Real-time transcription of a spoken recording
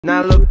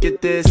Now look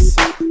at this.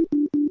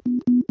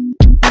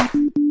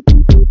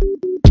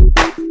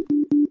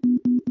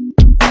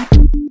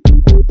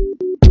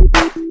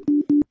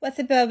 What's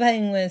up,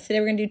 penguins? Today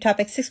we're going to do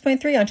topic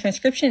 6.3 on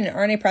transcription and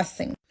RNA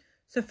processing.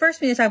 So first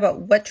we need to talk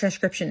about what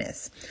transcription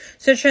is.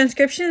 So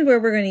transcription is where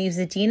we're going to use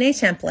the DNA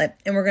template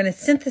and we're going to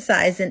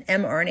synthesize an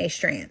mRNA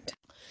strand.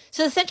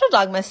 So the central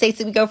dogma states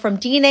that we go from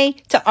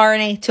DNA to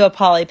RNA to a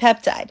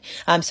polypeptide.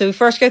 So we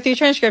first go through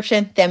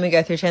transcription, then we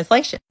go through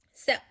translation.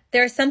 So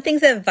there are some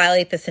things that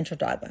violate the central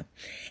dogma.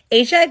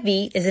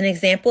 HIV is an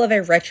example of a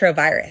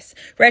retrovirus.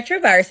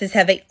 Retroviruses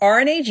have a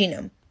RNA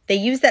genome. They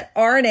use that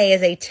RNA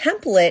as a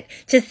template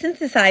to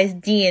synthesize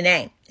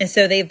DNA. And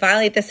so they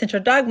violate the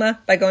central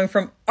dogma by going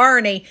from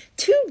RNA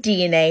to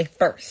DNA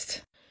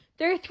first.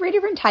 There are 3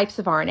 different types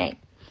of RNA.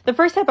 The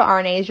first type of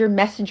RNA is your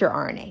messenger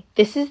RNA.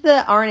 This is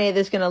the RNA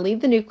that's going to leave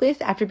the nucleus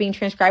after being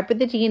transcribed with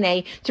the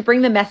DNA to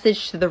bring the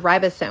message to the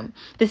ribosome.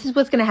 This is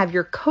what's going to have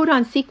your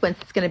codon sequence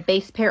that's going to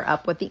base pair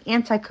up with the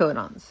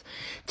anticodons.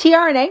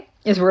 tRNA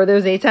is where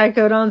those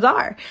anticodons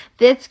are.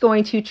 That's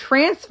going to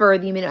transfer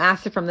the amino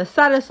acid from the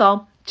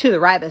cytosol to the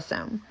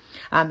ribosome.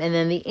 And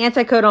then the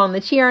anticodon on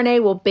the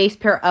tRNA will base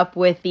pair up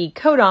with the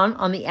codon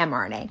on the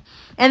mRNA.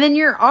 And then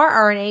your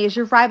rRNA is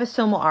your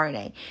ribosomal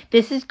RNA.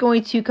 This is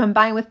going to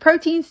combine with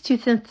proteins to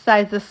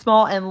synthesize the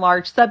small and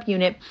large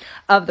subunit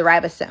of the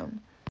ribosome.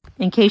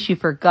 In case you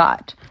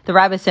forgot, the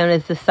ribosome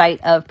is the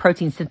site of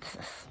protein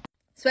synthesis.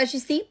 So as you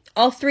see,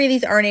 all 3 of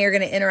these RNA are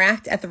going to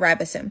interact at the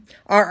ribosome.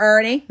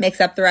 rRNA makes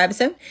up the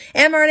ribosome,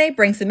 mRNA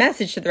brings the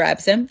message to the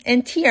ribosome,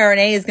 and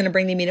tRNA is going to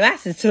bring the amino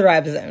acids to the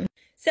ribosome.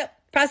 So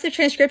process of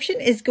transcription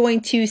is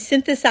going to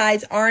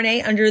synthesize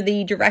RNA under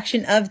the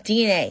direction of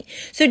DNA.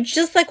 So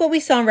just like what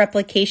we saw in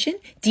replication,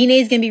 DNA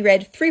is going to be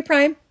read 3'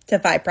 to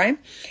 5',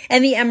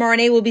 and the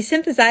mRNA will be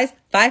synthesized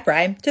 5'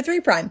 to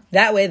 3'.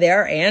 That way they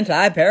are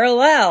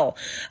anti-parallel.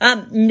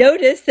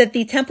 Notice that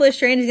the template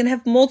strand is going to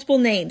have multiple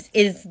names.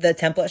 It is the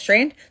template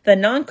strand, the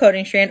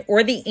non-coding strand,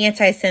 or the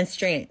antisense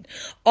strand.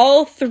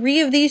 All 3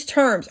 of these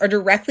terms are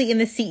directly in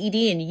the CED,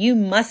 and you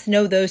must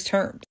know those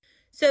terms.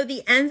 So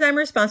the enzyme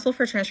responsible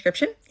for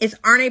transcription is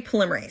RNA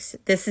polymerase.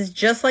 This is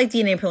just like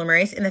DNA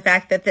polymerase in the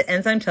fact that the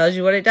enzyme tells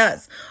you what it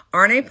does.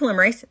 RNA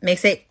polymerase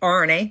makes a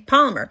RNA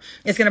polymer.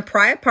 It's going to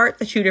pry apart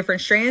the 2 different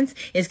strands.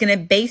 It's going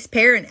to base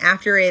pair, and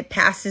after it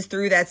passes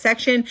through that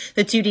section,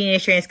 the 2 DNA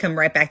strands come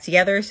right back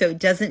together. So it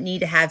doesn't need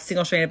to have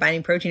single-stranded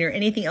binding protein or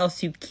anything else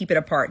to keep it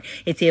apart.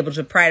 It's able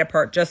to pry it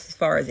apart just as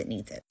far as it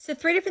needs it. So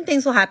 3 different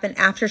things will happen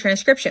after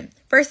transcription.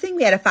 First thing,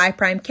 we add a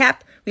 5'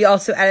 cap. We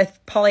also add a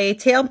poly A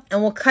tail,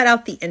 and we'll cut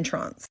out the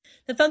introns.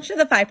 The function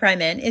of the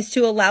 5' end is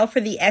to allow for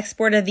the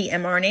export of the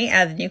mRNA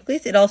out of the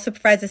nucleus. It also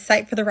provides a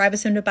site for the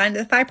ribosome to bind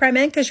to the 5'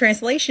 end because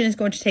translation is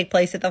going to take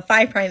place at the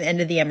 5'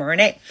 end of the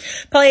mRNA.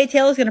 Poly A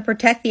tail is going to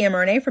protect the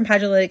mRNA from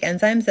hydrolytic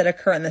enzymes that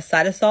occur in the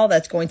cytosol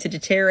that's going to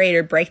deteriorate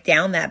or break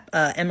down that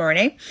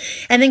mRNA.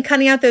 And then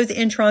cutting out those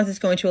introns is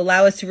going to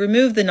allow us to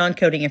remove the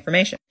non-coding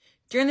information.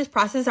 During this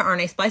process of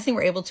RNA splicing,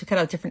 we're able to cut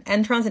out different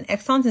introns and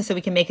exons, and so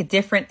we can make a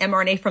different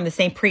mRNA from the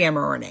same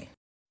pre-mRNA.